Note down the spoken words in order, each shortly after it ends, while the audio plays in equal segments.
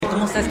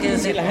¿cómo sabes que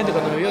es Sí, él? la gente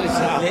cuando me vio dice,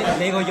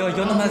 Le digo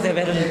yo nomás de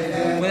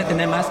ver, puede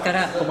tener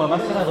máscara, como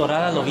máscara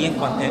dorada, lo vi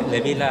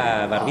le vi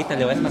la barbita, le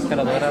digo, es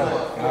máscara dorada,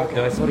 le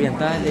digo, es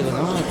oriental, le digo,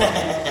 no,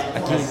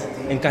 aquí,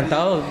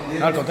 encantado,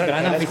 No, al contrario,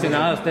 gran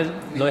aficionado, usted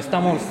lo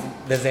estamos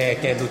desde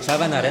que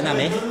luchaba en Arena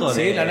México.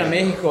 sí, la Arena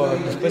México,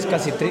 después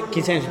casi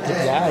 15 años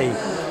en AAA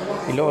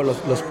y luego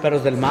los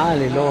perros del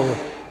mal y luego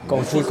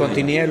con Full con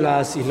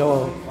Tinieblas y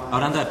luego...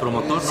 Ahora anda de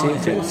promotor,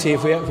 ¿no? Sí,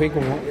 fui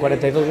como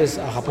 42 veces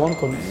a Japón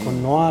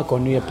con Noah,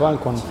 con New Japan,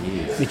 con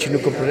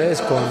Michinoku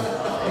Press, con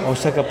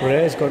Osaka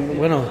Press, con,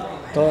 bueno,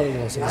 todas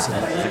las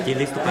oficinas. Aquí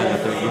listo para la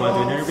interview.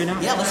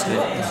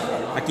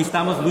 Aquí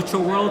estamos, Lucha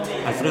World,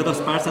 Alfredo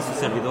Esparza, su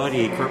servidor,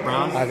 y Kurt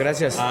Brown.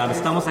 Gracias.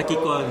 Estamos aquí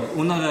con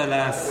uno de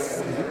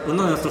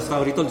nuestros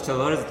favoritos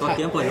luchadores de todo el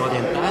tiempo, el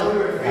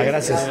Oriental.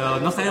 Gracias. Pero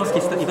no sabíamos que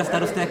iba a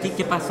estar usted aquí.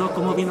 ¿Qué pasó?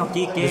 ¿Cómo vino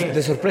aquí?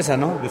 De sorpresa,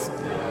 ¿no?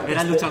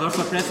 Era luchador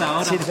sorpresa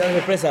ahora. Sí, de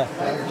sorpresa.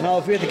 No,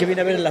 fíjate que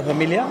vine a ver a la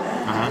familia.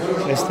 Ajá.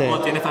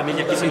 ¿Tiene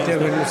familia aquí? Sí,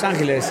 tengo en Los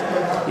Ángeles.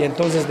 Y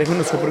entonces dejé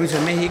unos compromisos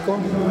en México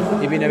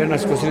y vine a ver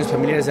unas cuestiones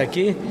familiares de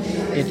aquí.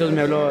 Y entonces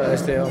me habló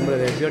este hombre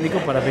de Biónico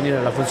para venir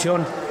a la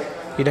función.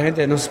 Y la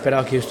gente no se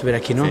esperaba que yo estuviera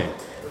aquí, ¿no? Sí.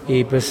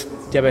 Y pues,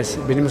 ya ves,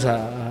 venimos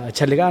a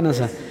echarle ganas,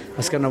 a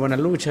sacar una buena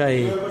lucha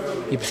y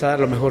pues a dar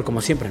lo mejor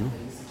como siempre, ¿no?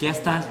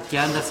 ¿Qué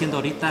anda haciendo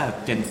ahorita?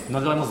 Que no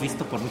lo hemos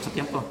visto por mucho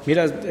tiempo.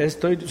 Mira,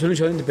 soy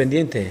luchador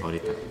independiente.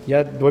 Ahorita.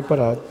 Ya voy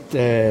para,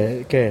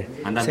 ¿qué?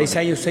 Andando.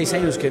 6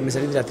 años que me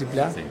salí de la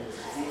AAA. Sí.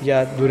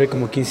 Ya duré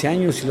como 15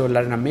 años y luego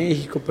la Arena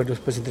México, pero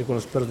después entré con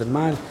los Perros del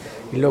Mal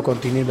y luego con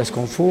Tinieblas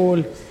con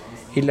Full.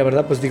 Y la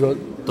verdad, pues digo...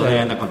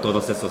 Todavía anda con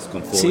todos esos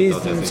con Full.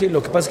 Sí,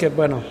 lo que pasa es que,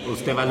 bueno...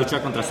 Usted va a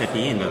luchar contra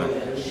Cepillín, ¿verdad?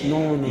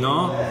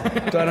 No.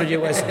 Todavía no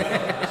llego a eso.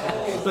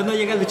 ¿Usted no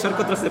llega a luchar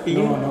contra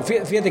Cepillín? No.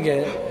 Fíjate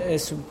que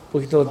es un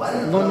poquito...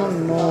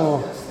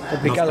 No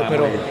complicado,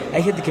 pero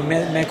hay gente que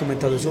me ha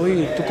comentado eso.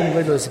 Oye, ¿tú cómo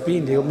ves lo de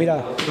Cepillín? Digo,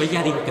 mira... Pues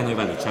ya digo que no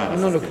iba a luchar.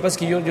 No, lo que pasa es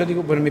que yo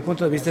digo, bueno, mi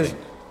punto de vista es...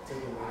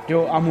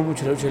 Yo amo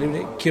mucho la lucha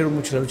libre, quiero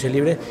mucho la lucha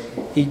libre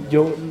y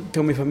yo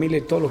tengo mi familia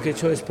y todo lo que he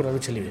hecho es por la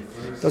lucha libre.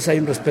 Entonces hay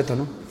un respeto,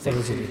 ¿no? Por la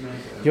lucha libre.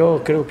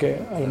 Yo creo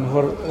que a lo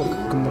mejor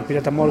como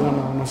Pirata Morgan,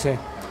 no sé.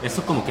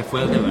 Eso como que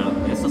fue de verdad.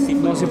 Eso sí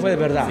fue. No, sí fue de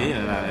verdad. Sí,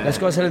 las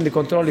cosas salen de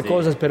control y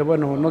cosas, pero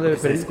bueno, no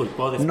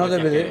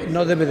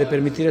debe de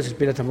permitir eso el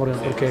Pirata Morgan,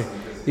 porque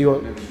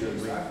digo,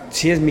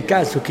 si es mi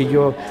caso, que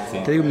yo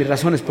te digo mis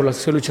razones por las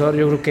que soy luchador,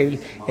 yo creo que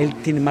él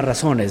tiene más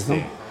razones, ¿no?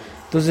 Sí.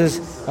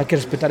 Entonces hay que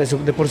respetar eso.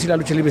 De por sí la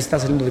lucha libre está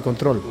saliendo de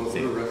control.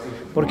 Sí.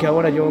 Porque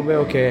ahora yo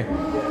veo que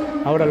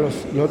ahora los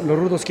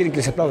rudos quieren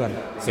que se aplaudan.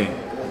 Sí.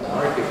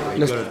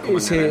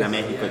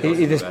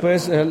 Y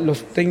después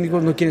los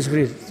técnicos no quieren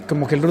sufrir.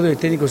 Como que el rudo y el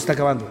técnico se está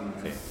acabando.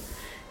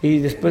 Sí. Y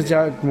después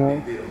ya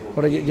como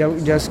ahora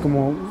ya es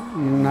como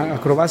una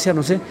acrobacia,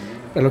 no sé.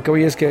 Lo que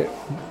voy es que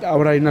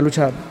ahora hay una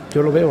lucha,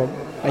 yo lo veo,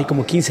 hay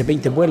como 15,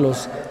 20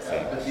 vuelos.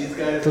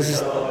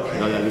 Entonces...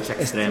 la lucha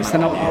extrema.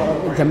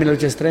 También la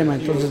lucha extrema.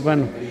 Entonces,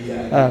 bueno,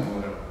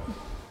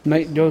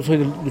 yo soy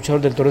el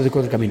luchador del Toreo de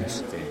Cuatro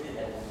Caminos.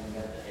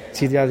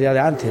 Sí, ya de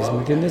antes, ¿me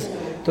entiendes?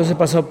 Entonces he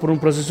pasado por un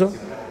proceso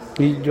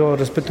y yo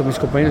respeto a mis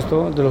compañeros,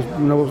 todos de los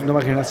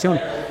nueva generación,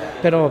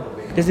 pero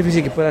es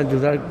difícil que puedan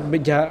ayudar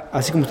ya,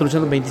 así como estoy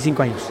luchando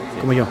 25 años,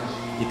 como yo.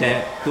 Y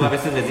tú a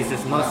veces les dices,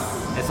 no,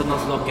 eso no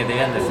es lo que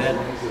deben de ser.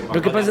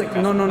 Lo que pasa,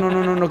 no,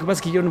 lo que pasa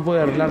es que yo no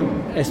puedo arreglar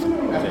esto.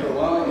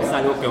 Es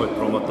algo que el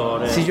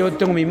promotor... Si yo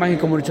tengo mi imagen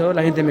como luchador,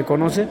 la gente me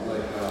conoce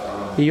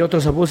y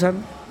otros abusan,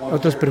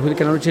 otros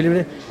perjudican la lucha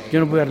libre, yo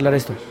no puedo arreglar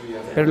esto.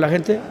 Pero la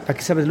gente, la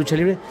que sabe de lucha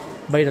libre,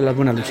 va a ir a las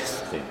buenas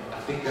luchas. Sí.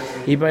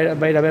 Y va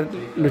a ir a ver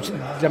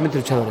realmente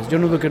luchadores. Yo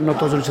no digo que no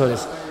todos son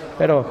luchadores,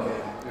 pero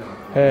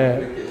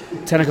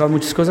se han acabado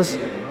muchas cosas,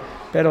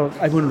 pero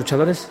hay buenos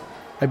luchadores,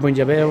 hay buen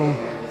llaveo,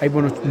 hay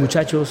buenos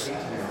muchachos,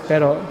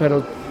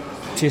 pero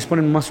si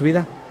exponen más su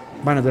vida,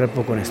 van a durar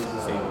poco en esto.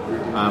 Sí.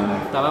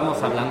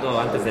 Estábamos hablando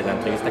antes de la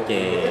entrevista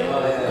que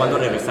cuando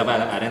regresaba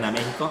a Arena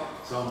México.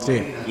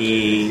 Sí.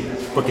 Y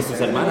porque sus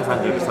hermanas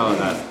han regresado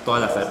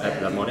todas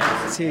las morenas.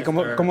 Sí,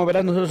 como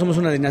verás, nosotros somos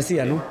una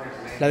dinastía, ¿no?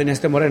 La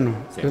dinastía Moreno.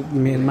 Sí.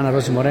 Mi hermana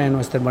Rosy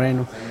Moreno, Esther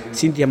Moreno,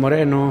 Cintia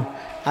Moreno,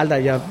 Alda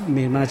ya,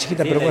 mi hermana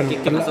chiquita, sí, pero bueno.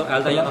 ¿Qué pasó?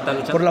 ¿Alda ya no está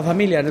luchando? Por la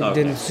familia,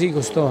 de los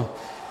hijos, todo.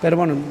 Pero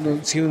bueno,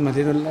 seguimos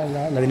manteniendo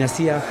la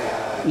dinastía.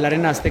 La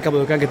Arena Azteca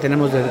Budokán que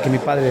tenemos desde que mi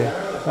padre,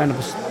 bueno,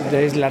 pues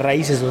es las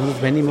raíces de donde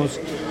nosotros venimos.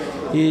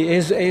 Y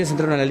ellos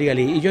entraron a la Liga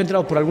Lee. Y yo he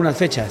entrado por algunas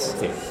fechas.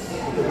 Sí.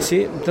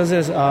 Sí,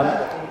 entonces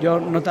yo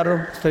no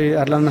tardo, estoy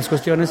hablando unas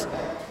cuestiones.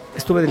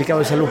 Estuve delicado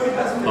de salud.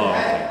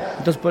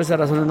 Entonces por esa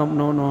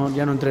razón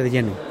ya no entré de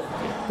lleno.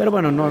 Pero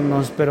bueno,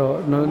 no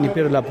espero, ni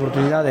pierdo la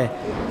oportunidad de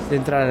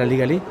entrar a la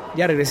Liga Lee.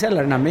 Ya regresé a la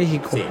Arena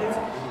México. Sí.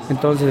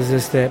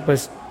 Entonces,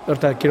 pues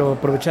ahorita quiero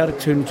aprovechar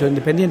que soy un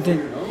independiente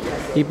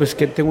y pues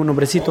que tengo un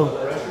nombrecito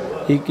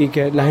y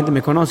que la gente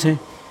me conoce.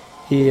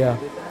 Y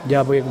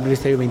ya voy a cumplir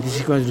este año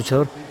 25 años de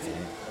luchador.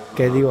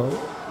 Que digo,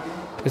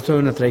 esto es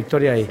una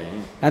trayectoria y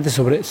antes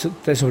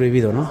he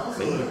sobrevivido, ¿no?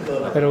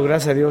 Pero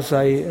gracias a Dios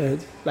hay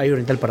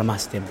Oriental para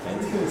más tiempo.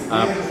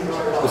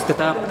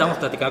 Estamos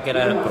platicando que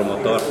era el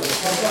promotor.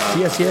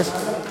 Sí, así es.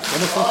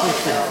 ¿Cómo son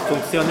sus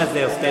funciones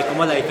de usted?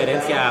 ¿Cómo es la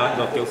diferencia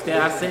lo que usted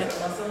hace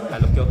a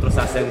lo que otros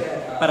hacen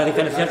para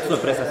diferenciar sus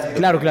empresas?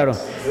 Claro.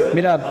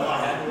 Mira,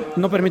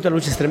 no permito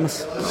luchas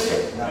extremas.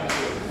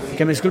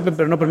 Que me disculpen,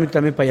 pero no permito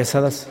también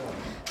payasadas.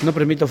 No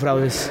permito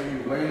fraudes.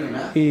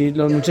 Y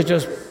los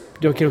muchachos,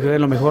 yo quiero que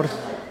den lo mejor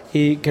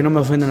y que no me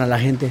ofendan a la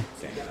gente.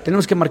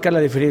 Tenemos que marcar la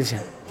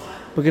diferencia.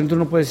 Porque tú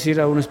no puedes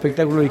ir a un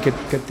espectáculo y que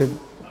te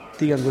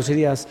digan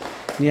groserías,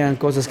 ni hagan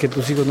cosas que a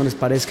tus hijos no les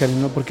parezcan,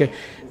 ¿no? Porque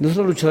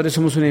nosotros los luchadores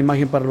somos una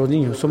imagen para los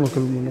niños, somos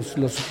como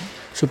los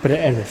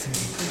superhéroes.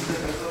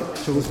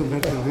 Mucho gusto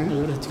verte,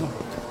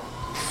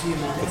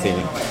 Sí.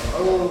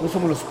 No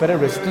somos los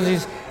superhéroes,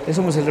 entonces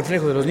somos el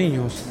reflejo de los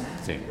niños.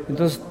 Sí.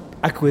 Entonces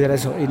hay que cuidar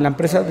eso. Y la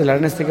empresa de la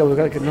Arena Azteca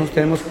que nosotros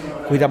tenemos,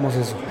 cuidamos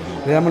eso.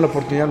 Le damos la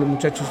oportunidad a los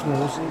muchachos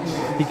nuevos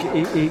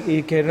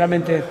y que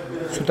realmente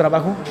su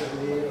trabajo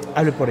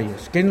hable por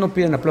ellos. Que no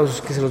piden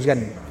aplausos, que se los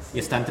ganen. ¿Y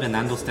está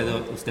entrenando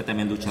usted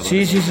también luchador?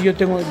 Sí, yo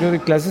doy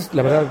clases,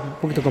 la verdad un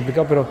poquito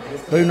complicado, pero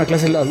doy una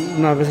clase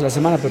una vez a la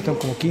semana, pero tengo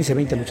como 15,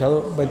 20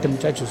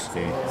 muchachos.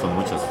 Sí, son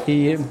muchos.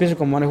 Y empiezo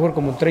como a lo mejor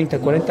como 30,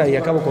 40 y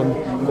acabo con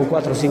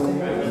 4 o 5.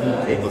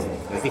 Sí, pues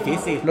es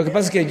difícil. Lo que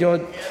pasa es que yo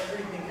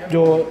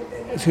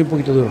soy un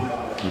poquito duro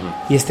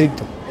y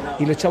estricto.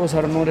 Y los chavos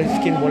ahora no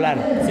quieren volar.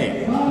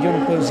 Sí. Yo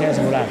no puedo enseñarles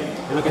a volar.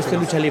 Esto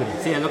es lucha libre.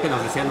 Sí, es lo que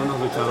nos decían unos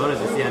luchadores.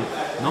 Decían,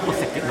 no, pues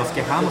nos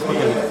quejamos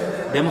porque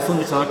vemos un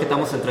luchador que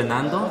estamos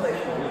entrenando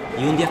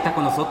y un día está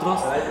con nosotros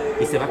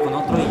y se va con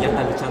otro y ya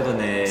está luchando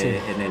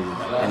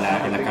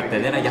en la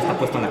cartelera, ya está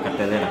puesto en la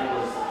cartelera.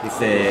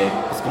 Dice,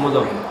 pues ¿cómo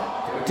lo...?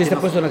 Sí, está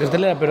puesto en la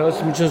cartelera, pero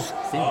es muchos...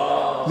 Sí.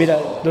 Mira,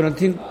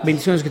 durante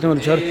 20 años que tengo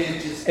luchador,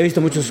 he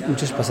visto muchos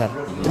pasar.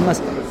 Es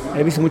más,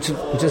 he visto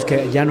muchos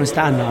que ya no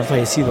están, han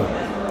fallecido,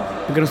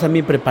 porque no están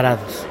bien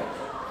preparados.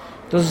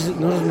 Entonces,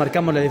 nosotros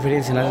marcamos la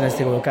diferencia en la Arena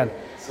Azteca local.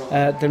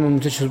 Tenemos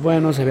muchachos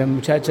buenos, había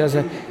muchachas,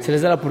 se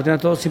les da la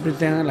oportunidad, todos siempre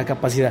tengan la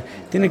capacidad.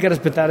 Tienen que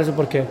respetar eso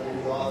porque,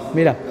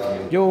 mira,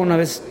 yo una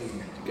vez,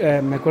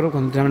 me acuerdo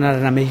cuando entraba en la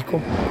Arena México,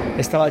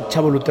 estaba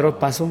Chavo Lutero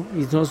Paso,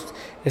 y entonces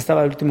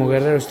estaba el Último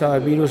Guerrero, estaba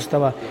Virus,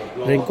 estaba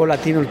Rencor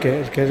Latino, el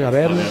que era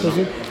Verno,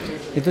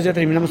 entonces ya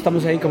terminamos,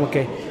 estamos ahí como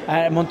que,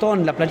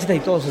 montón, la planchita y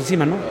todos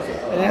encima, ¿no?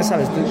 Ya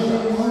sabes,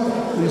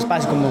 un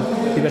espacio como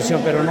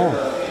diversión, pero no.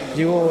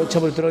 Llegó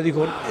Chavo Lutero y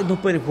dijo,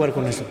 no pueden jugar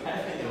con eso,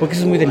 porque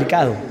eso es muy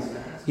delicado.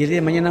 Y el día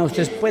de mañana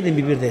ustedes pueden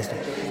vivir de esto.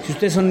 Si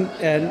ustedes son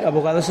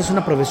abogados, es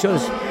una profesión.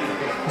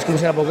 Es como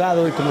ser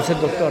abogado y como ser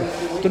doctor.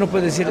 Tú no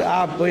puedes decir,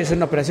 voy a hacer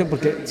una operación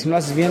porque si no lo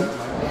haces bien,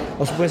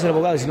 o si puedes ser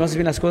abogado y si no haces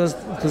bien las cosas,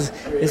 entonces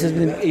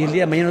y el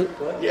día de mañana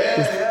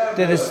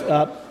ustedes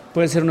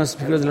pueden ser unas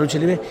figuras de la lucha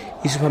libre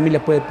y su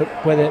familia puede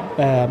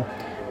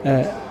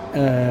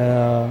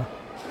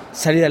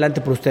salir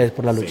adelante por ustedes,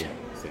 por la lucha.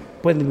 Sí.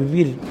 Pueden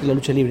vivir la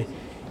lucha libre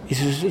y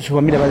su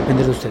familia va a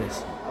depender de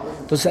ustedes.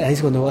 Entonces ahí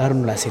es cuando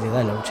agarran la seriedad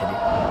de la lucha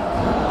libre.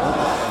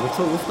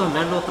 Mucho gusto en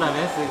verlo otra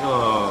vez.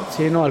 Digo,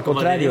 sí, no, al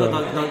contrario.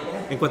 Digo,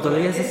 en cuanto le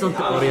digas eso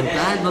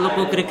oriental, no lo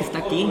puedo creer que está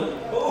aquí.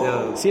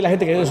 Sí, la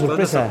gente cayó de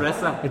sorpresa.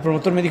 El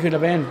promotor me dijo, y la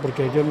ven,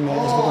 porque yo me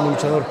respeto como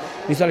luchador.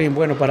 Necesito a alguien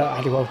bueno para...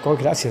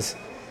 gracias.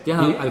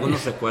 ¿Tienes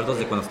algunos recuerdos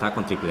de cuando estaba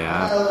con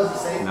AAA?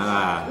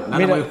 Nada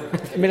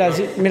Mira,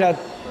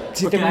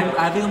 sí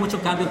ha habido mucho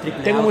cambio en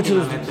AAA.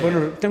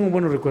 Tengo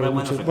buenos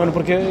recuerdos. Bueno,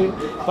 porque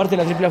parte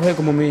de la AAA fue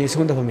como mi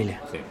segunda familia.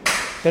 Sí.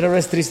 Pero ahora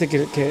es triste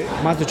que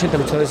más de 80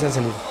 luchadores se han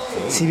salido.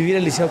 Sí. Si viviera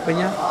el Liceo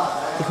Peña,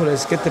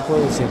 híjoles, ¿qué te puedo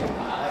decir?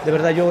 De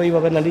verdad, yo iba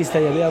a ver la lista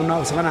y había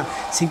una semana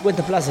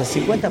 50 plazas,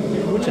 50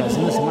 luchas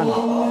en una semana.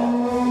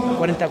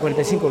 40,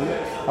 45,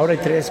 ahora hay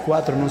 3,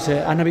 4, no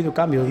sé. Han habido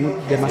cambios, ¿no?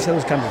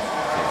 Demasiados cambios.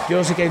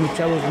 Yo sé que hay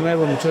luchadores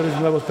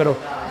nuevos, pero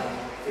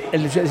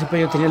el Liceo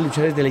Peña tenía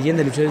luchadores de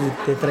leyenda, luchadores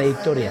de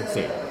trayectoria.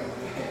 Sí.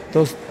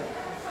 Entonces,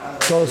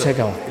 todo se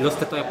acabó. ¿Y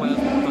usted todavía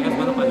es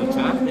bueno para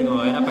luchar?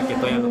 Digo, era para que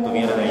todavía lo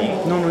tuviera de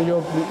ahí. No,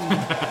 yo,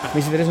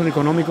 mis intereses son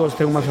económicos,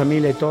 tengo más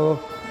familia y todo,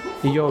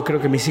 y yo creo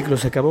que mi ciclo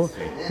se acabó. Sí.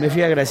 Me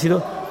fui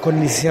agradecido con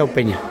el Liceo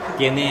Peña.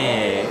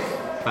 ¿Tiene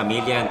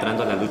familia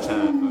entrando a la lucha,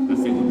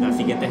 la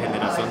siguiente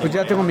generación? Pues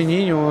ya tengo mis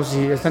niños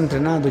y están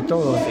entrenando y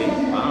todo. Sí,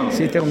 wow.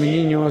 Sí, tengo mis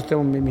niños,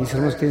 tengo mis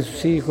hermanos tienen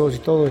sus hijos y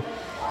todo,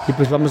 y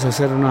pues vamos a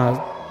hacer una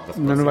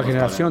nueva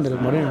generación de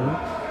los morenos,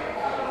 ¿no?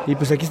 Y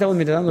pues aquí estamos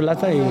dando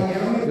lata y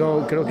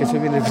yo creo que soy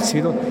bien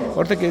recibido.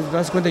 Ahorita que te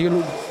das cuenta, yo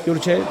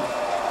luché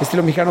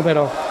estilo mexicano,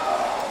 pero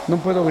no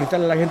puedo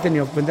gritarle a la gente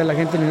ni ofender a la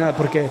gente ni nada,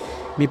 porque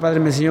mi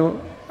padre me enseñó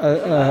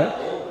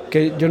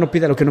que yo no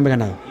pida lo que no me he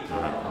ganado.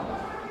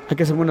 Hay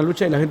que hacer una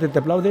lucha y la gente te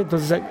aplaude,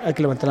 entonces hay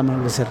que levantar la mano y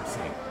agradecer.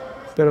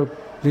 Pero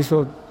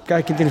listo,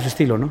 cada quien tiene su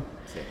estilo, ¿no?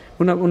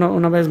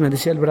 Una vez me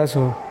decía el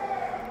brazo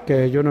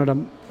que yo no era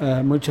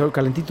muy luchador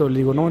calentito, le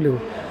digo, no, lo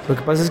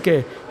que pasa es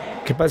que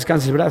para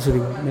descanse el brazo,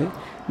 digo.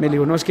 Me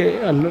digo, no, es que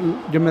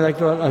yo me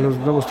adapto a los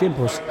nuevos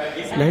tiempos.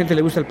 La gente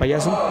le gusta el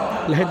payaso,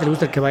 la gente le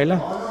gusta el que baila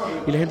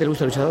y la gente le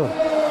gusta el luchador.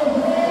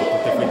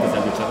 ¿Por qué fuiste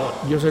el luchador?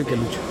 Yo soy el que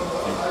lucha.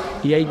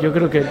 Y ahí yo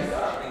creo que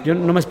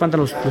no me espantan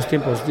los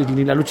tiempos,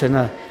 ni la lucha, ni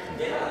nada.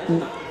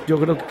 Yo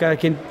creo que cada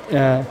quien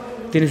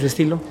tiene su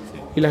estilo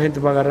y la gente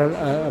va a agarrar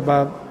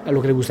va a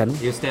lo que le gusta, ¿no?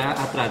 ¿Y usted ha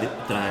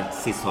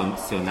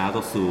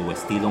transicionado su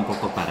estilo un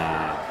poco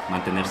para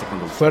mantenerse con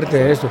los...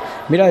 Fuerte esto.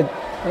 Mira,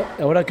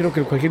 ahora creo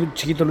que cualquier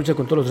chiquito lucha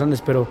con todos los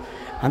grandes, pero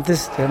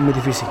antes era muy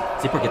difícil.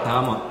 Sí, porque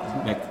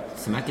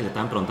se me hace que le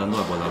estaban preguntando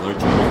a Volador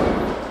Jr.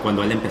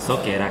 cuando él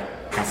empezó, que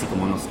era casi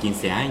como unos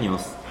 15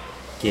 años,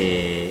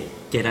 que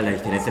era la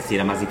diferencia, si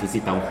era más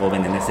difícil para un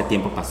joven en ese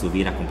tiempo para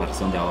subir a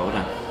comparación de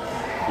ahora.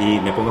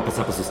 Y me pongo a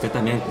pensar, pues usted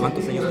también,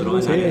 ¿cuántos años duró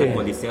en el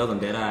Coliseo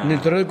donde era...? En el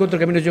torneo de Contra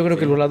Caminos yo creo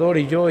que el Volador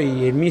y yo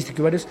y el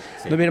Místico y varios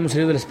no hubiéramos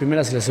salido de las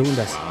primeras y las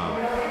segundas.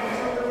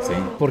 Sí.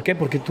 ¿Por qué?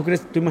 Porque tú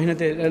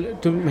imagínate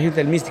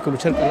el Místico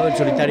luchar al lado del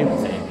Solitario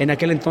en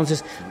aquel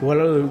entonces, o al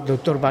lado del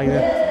Dr.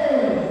 Wagner,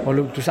 o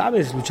tú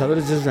sabes,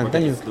 luchadores de esos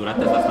antaños.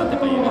 Duraste bastante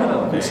para llegar a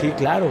donde... Sí,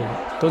 claro.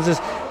 Entonces,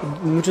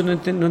 muchos no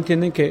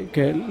entienden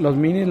que los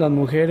minis, las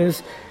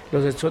mujeres,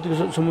 los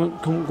exóticos somos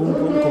como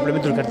un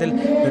complemento del cartel,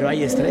 pero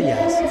hay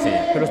estrellas. Sí.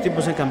 Pero los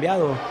tiempos han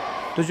cambiado.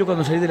 Entonces yo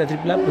cuando salí de la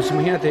AAA, pues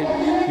imagínate,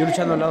 yo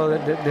luchando al lado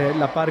de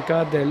La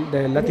Parca,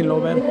 del Latin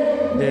Lover,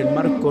 del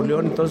Marco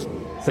León, entonces,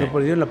 pero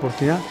perdieron la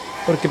oportunidad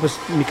porque pues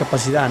mi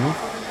capacidad,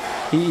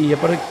 ¿no? Y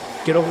aparte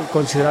quiero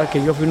considerar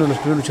que yo fui uno de los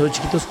primeros luchadores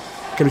chiquitos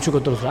que luchó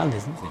contra los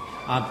grandes, ¿no? Sí.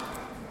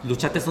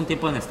 ¿Luchaste un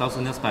tiempo en Estados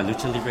Unidos para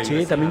Lucha Libre?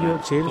 Sí, también yo,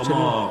 sí.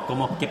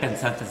 ¿Qué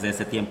pensaste de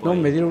ese tiempo? No,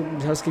 me dieron,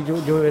 sabes que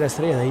yo era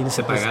estrella de ahí.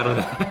 ¿Se pagaron?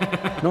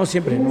 No,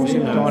 siempre,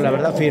 no, la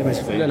verdad firme.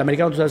 Sí. El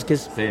americano tú sabes que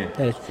es... Sí.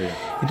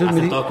 Entonces,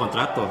 ¿Hacen todo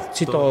contrato?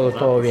 Sí,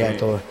 todo bien, sí.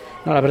 todo.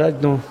 No, la verdad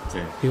no. Sí.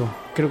 Digo,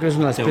 creo que es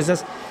una de las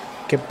empresas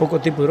que poco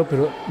tiempo duró,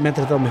 pero me han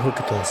tratado mejor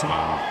que todas. ¿Sí?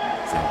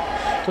 Sí.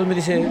 Entonces me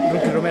dice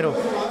Rocky Romero,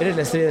 eres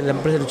la estrella de la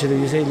empresa de lucha de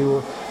USA. Y le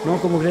digo, no,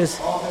 ¿cómo crees?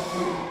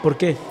 ¿Por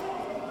qué?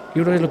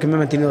 Yo creo que es lo que me ha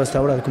mantenido hasta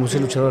ahora, como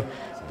ser luchador.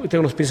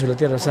 Tengo los pies sobre la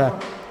tierra, o sea,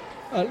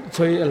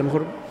 soy a lo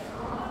mejor,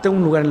 tengo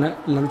un lugar en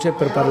la lucha,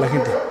 pero para la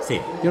gente. Sí.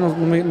 Yo a lo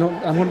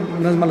mejor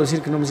no es malo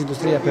decir que no me siento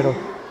estrella, pero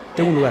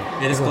tengo un lugar.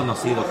 Eres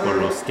conocido por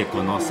los que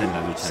conocen la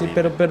lucha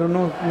libre. Sí, pero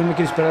no me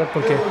quiero esperar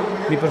porque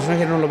mi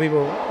personaje no lo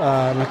vivo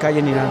en la calle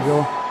ni nada.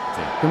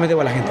 Yo me debo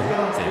a la gente, ¿no?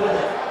 Sí.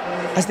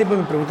 Hace tiempo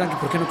me preguntan que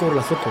por qué no cobro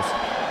las fotos.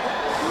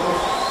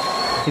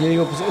 Y le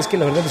digo, pues es que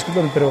la verdad,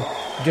 discúlpame, pero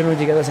yo no he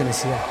llegado a esa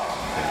necesidad.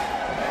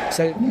 O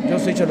sea, yo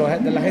soy hecho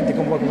de la gente,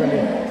 ¿cómo voy a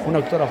cobrarle un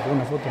autógrafo o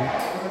una foto? ¿No?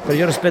 Pero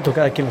yo respeto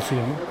cada quien lo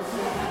suyo,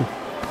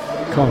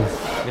 ¿no? ¿Cómo?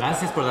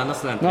 Gracias por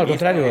darnos la entrevista. No, al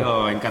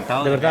contrario.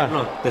 Encantado de verdad.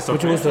 Verlo.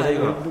 Mucho gusto.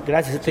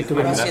 Gracias.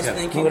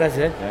 Gracias.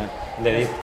 Gracias. Le di